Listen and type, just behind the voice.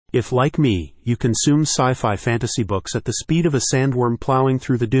If, like me, you consume sci-fi fantasy books at the speed of a sandworm plowing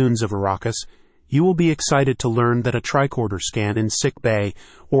through the dunes of Arrakis, you will be excited to learn that a tricorder scan in sick bay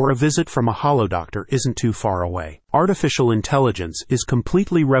or a visit from a holodoctor isn't too far away. Artificial intelligence is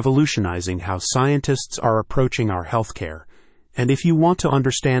completely revolutionizing how scientists are approaching our healthcare, and if you want to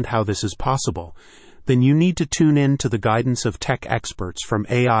understand how this is possible, then you need to tune in to the guidance of tech experts from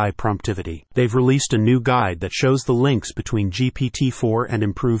AI Promptivity. They've released a new guide that shows the links between GPT-4 and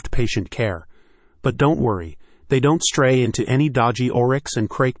improved patient care. But don't worry, they don't stray into any dodgy Oryx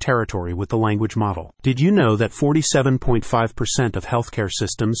and Crake territory with the language model. Did you know that 47.5% of healthcare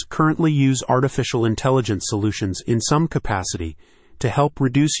systems currently use artificial intelligence solutions in some capacity to help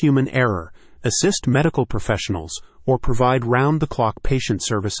reduce human error, assist medical professionals, or provide round-the-clock patient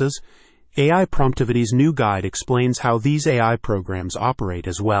services? AI Promptivity's new guide explains how these AI programs operate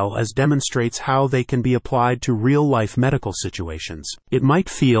as well as demonstrates how they can be applied to real-life medical situations. It might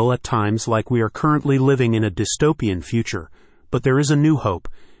feel at times like we are currently living in a dystopian future, but there is a new hope.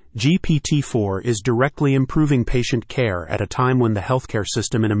 GPT-4 is directly improving patient care at a time when the healthcare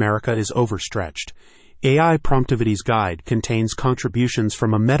system in America is overstretched. AI Promptivity's guide contains contributions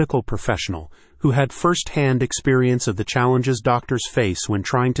from a medical professional who had first-hand experience of the challenges doctors face when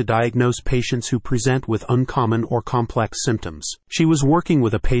trying to diagnose patients who present with uncommon or complex symptoms. She was working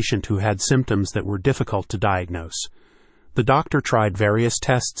with a patient who had symptoms that were difficult to diagnose. The doctor tried various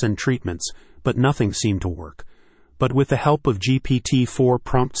tests and treatments, but nothing seemed to work. But with the help of GPT-4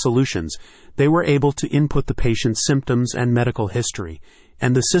 prompt solutions, they were able to input the patient's symptoms and medical history,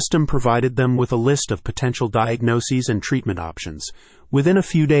 and the system provided them with a list of potential diagnoses and treatment options. Within a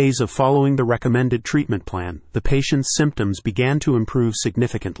few days of following the recommended treatment plan, the patient's symptoms began to improve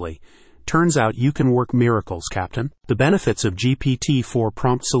significantly. Turns out you can work miracles, Captain. The benefits of GPT-4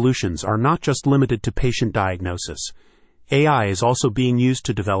 prompt solutions are not just limited to patient diagnosis. AI is also being used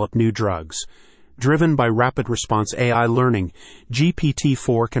to develop new drugs. Driven by rapid response AI learning,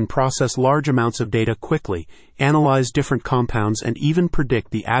 GPT-4 can process large amounts of data quickly, analyze different compounds, and even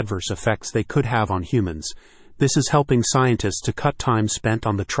predict the adverse effects they could have on humans. This is helping scientists to cut time spent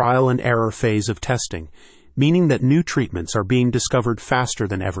on the trial and error phase of testing, meaning that new treatments are being discovered faster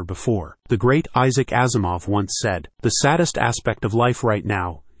than ever before. The great Isaac Asimov once said, "The saddest aspect of life right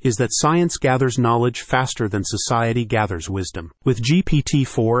now is that science gathers knowledge faster than society gathers wisdom." With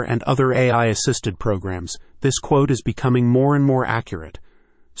GPT-4 and other AI-assisted programs, this quote is becoming more and more accurate.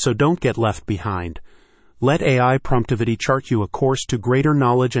 So don't get left behind. Let AI Promptivity chart you a course to greater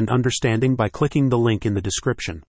knowledge and understanding by clicking the link in the description.